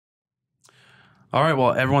All right.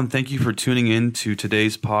 Well, everyone, thank you for tuning in to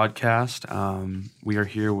today's podcast. We are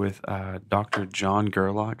here with Dr. John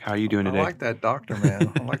Gerlach. How are you doing today? I like that doctor,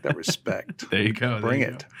 man. I like that respect. There you go. Bring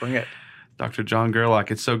it. Dr. John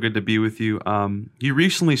Gerlach, it's so good to be with you. You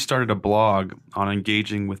recently started a blog on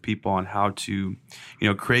engaging with people on how to,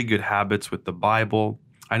 create good habits with the Bible.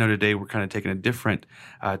 I know today we're kind of taking a different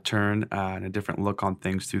turn and a different look on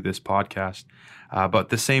things through this podcast, but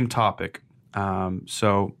the same topic.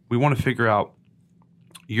 So we want to figure out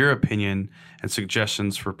your opinion and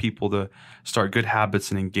suggestions for people to start good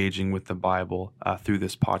habits and engaging with the Bible through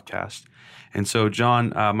this podcast. And so,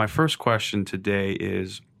 John, my first question today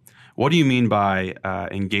is, what do you mean by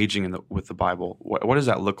engaging with the Bible? What does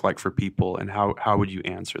that look like for people, and how would you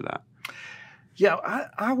answer that? Yeah,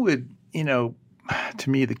 I would, to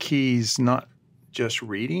me, the key is not just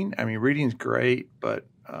reading. I mean, reading is great, but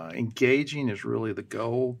engaging is really the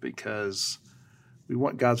goal, because we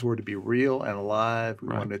want God's word to be real and alive. We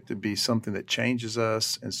want it to be something that changes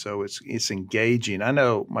us, and so it's engaging. I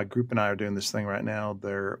know my group and I are doing this thing right now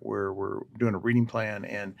where we're doing a reading plan,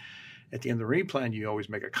 and at the end of the reading plan, you always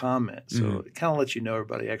make a comment. So it kind of lets you know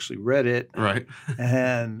everybody actually read it. Right.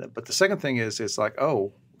 But the second thing is, it's like,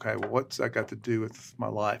 oh, okay, well, what's that got to do with my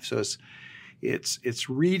life? So it's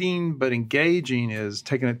reading, but engaging is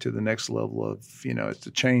taking it to the next level of, it's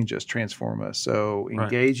to change us, transform us. So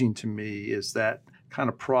engaging to me is that kind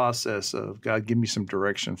of process of, God, give me some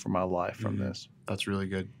direction for my life from this. That's really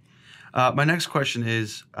good. My next question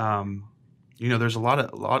is, there's a lot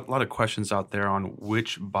of questions out there on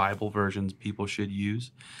which Bible versions people should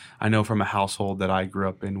use. I know from a household that I grew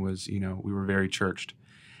up in was, we were very churched,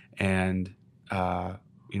 and my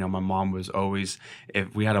mom was always,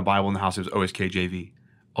 if we had a Bible in the house, it was always KJV.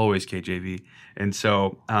 Always KJV. And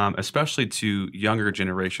so, especially to younger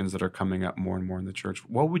generations that are coming up more and more in the church,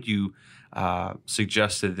 what would you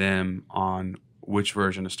suggest to them on which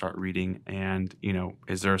version to start reading? And,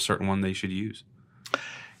 is there a certain one they should use?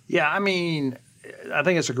 Yeah, I mean, I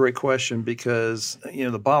think it's a great question, because,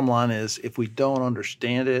 the bottom line is, if we don't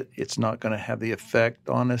understand it, it's not going to have the effect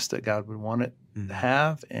on us that God would want it to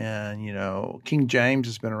have. And, King James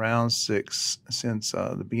has been around since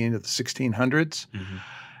the beginning of the 1600s.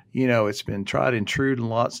 It's been tried and true in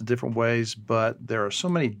lots of different ways, but there are so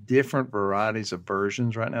many different varieties of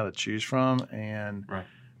versions right now to choose from. And,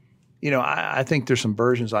 I think there's some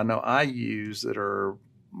versions I know I use that are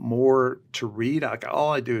more to read.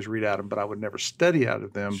 All I do is read out of them, but I would never study out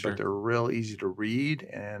of them. Sure. But they're real easy to read,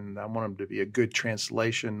 and I want them to be a good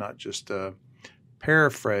translation, not just a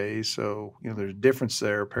paraphrase. So, there's a difference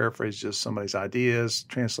there. Paraphrase is just somebody's ideas.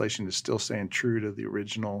 Translation is still staying true to the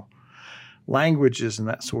original languages and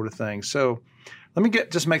that sort of thing. So let me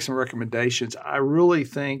just make some recommendations. I really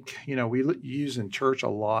think, we use in church a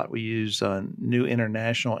lot. We use New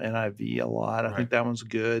International, NIV, a lot. I think that one's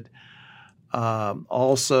good.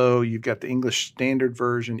 Also, you've got the English Standard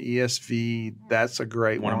Version, ESV. That's a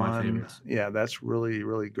great one. One of my favorites. Yeah, that's really,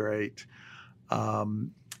 really great.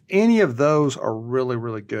 Any of those are really,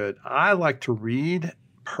 really good. I like to read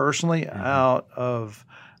personally out of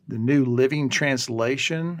the New Living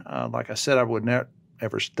Translation. Like I said, I would never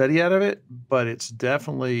ever study out of it, but it's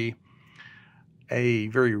definitely a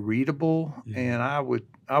very readable, and I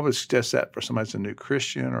would suggest that for somebody that's a new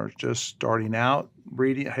Christian or just starting out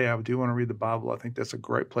reading. Hey, I do want to read the Bible. I think that's a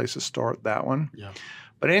great place to start, that one. Yeah.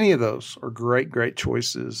 But any of those are great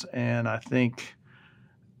choices, and I think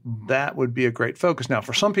that would be a great focus. Now,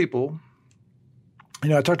 for some people,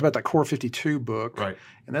 I talked about that Core 52 book, right,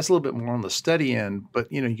 and that's a little bit more on the study end,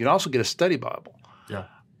 but, you can also get a study Bible. Yeah.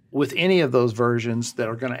 With any of those versions that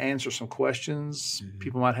are going to answer some questions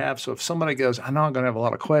people might have. So if somebody goes, I know I'm going to have a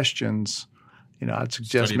lot of questions, I'd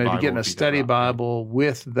suggest maybe getting a study Bible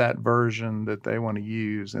with that version that they want to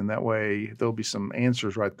use, and that way there'll be some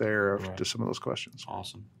answers right there to some of those questions.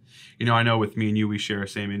 Awesome. I know with me and you, we share the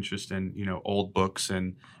same interest in, old books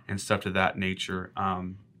and stuff to that nature,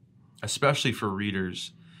 especially for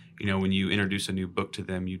readers. When you introduce a new book to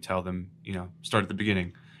them, you tell them, start at the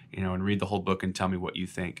beginning, and read the whole book and tell me what you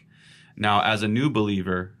think. Now, as a new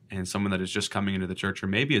believer and someone that is just coming into the church, or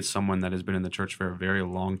maybe it's someone that has been in the church for a very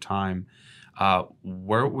long time,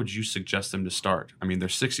 where would you suggest them to start? I mean,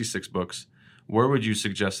 there's 66 books. Where would you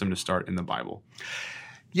suggest them to start in the Bible?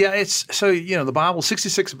 Yeah, the Bible,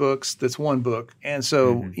 66 books, that's one book. And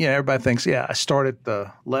so, everybody thinks, I start at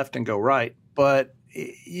the left and go right. But,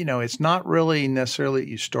 it's not really necessarily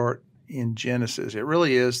you start in Genesis. It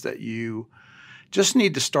really is that you just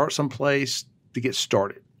need to start someplace to get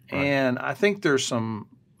started. Right. And I think there's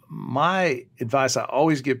my advice I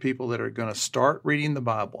always give people that are going to start reading the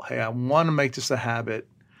Bible, hey, I want to make this a habit.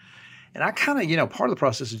 And I kind of, part of the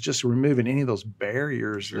process is just removing any of those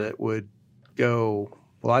barriers that would go,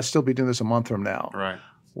 well, I'd still be doing this a month from now. Right.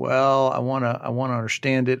 Well, I want to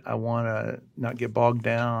understand it. I want to not get bogged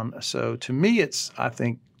down. So to me, it's, I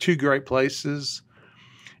think, two great places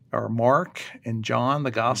are Mark and John,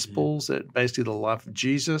 the Gospels, that basically the life of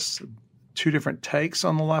Jesus, two different takes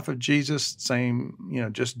on the life of Jesus, same,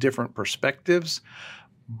 just different perspectives.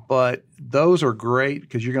 But those are great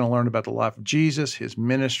because you're going to learn about the life of Jesus, his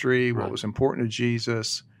ministry, what was important to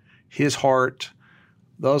Jesus, his heart.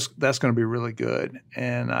 That's going to be really good.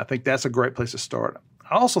 And I think that's a great place to start.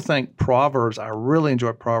 I also think Proverbs, I really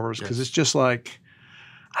enjoy Proverbs because it's just like,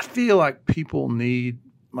 I feel like people need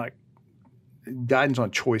like guidance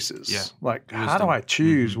on choices. Yeah. Like, wisdom. How do I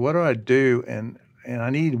choose? Mm-hmm. What do I do? And I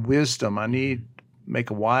need wisdom. I need make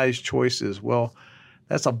wise choices. Well,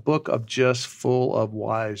 that's a book of just full of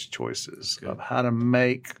wise choices of how to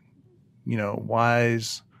make,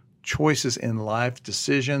 wise choices in life,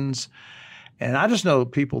 decisions. And I just know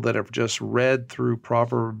people that have just read through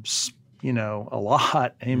Proverbs, a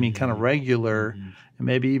lot, kind of regular, and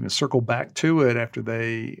maybe even circle back to it after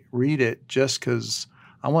they read it just because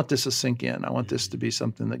I want this to sink in. I want this to be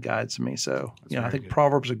something that guides me. So, I think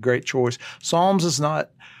Proverbs is a great choice. Psalms is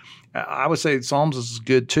not. I would say Psalms is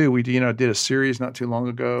good too. We did a series not too long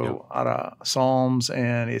ago out of Psalms,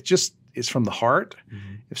 and it's from the heart.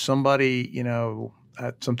 Mm-hmm. If somebody,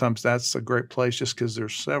 sometimes that's a great place just because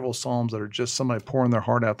there's several Psalms that are just somebody pouring their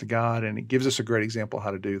heart out to God, and it gives us a great example of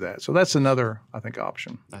how to do that. So that's another, I think,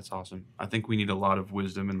 option. That's awesome. I think we need a lot of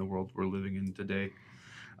wisdom in the world we're living in today.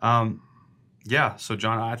 So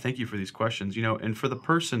John, I thank you for these questions. And for the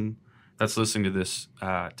person that's listening to this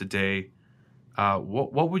today,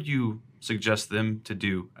 what would you suggest them to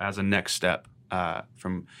do as a next step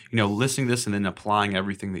from listening to this and then applying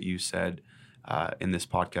everything that you said in this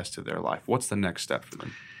podcast to their life? What's the next step for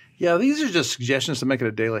them? Yeah, these are just suggestions to make it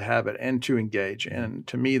a daily habit and to engage. And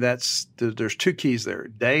to me, there's two keys there: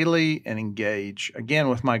 daily and engage. Again,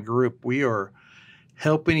 with my group, we are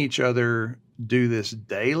helping each other do this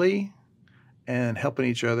daily and helping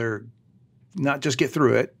each other not just get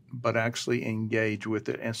through it, but actually engage with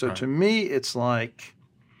it. And so to me, it's like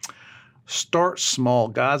start small.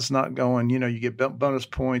 God's not going, you get bonus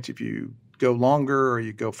points if you go longer or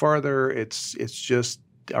you go farther. It's just,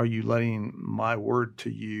 are you letting my word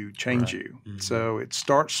to you change you? Mm-hmm. So it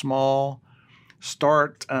starts small,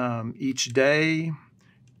 start each day.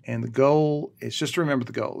 And the goal is just to remember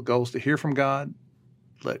the goal. The goal is to hear from God,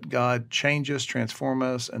 let God change us, transform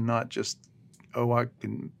us, and not just, I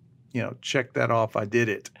can check that off. I did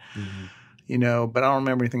it, but I don't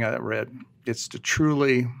remember anything I read. It's to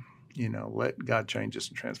truly, let God change us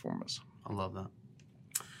and transform us. I love that.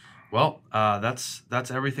 Well,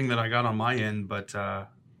 that's everything that I got on my end, but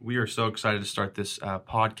we are so excited to start this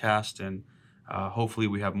podcast, and hopefully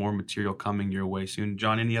we have more material coming your way soon.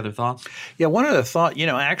 John, any other thoughts? Yeah, one other thought,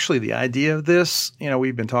 actually the idea of this,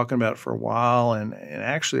 we've been talking about it for a while, and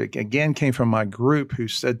actually again came from my group who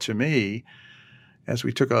said to me, as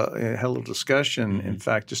we had a little discussion, in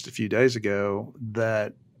fact, just a few days ago,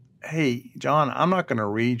 that, hey, John, I'm not going to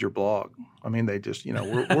read your blog. I mean, they just,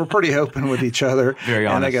 we're pretty open with each other. Very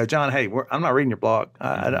honest. And they go, John, hey, I'm not reading your blog.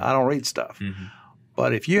 I don't read stuff. Mm-hmm.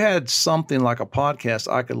 But if you had something like a podcast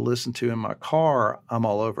I could listen to in my car, I'm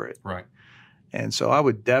all over it. Right. And so I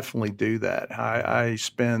would definitely do that. I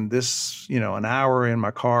spend this, an hour in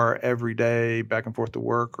my car every day, back and forth to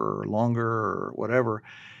work or longer or whatever.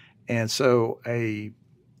 And so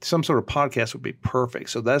some sort of podcast would be perfect.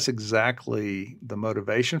 So that's exactly the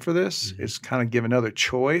motivation for this. Mm-hmm. It's kind of give another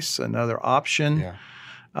choice, another option.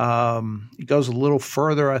 Yeah. It goes a little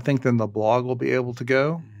further, I think, than the blog will be able to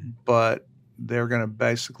go. Mm-hmm. But they're going to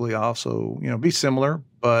basically also, be similar,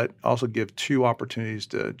 but also give two opportunities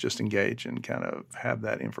to just engage and kind of have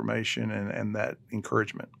that information and that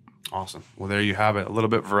encouragement. Awesome. Well, there you have it. A little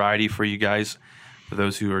bit of variety for you guys. For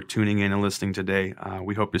those who are tuning in and listening today,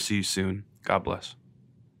 we hope to see you soon. God bless.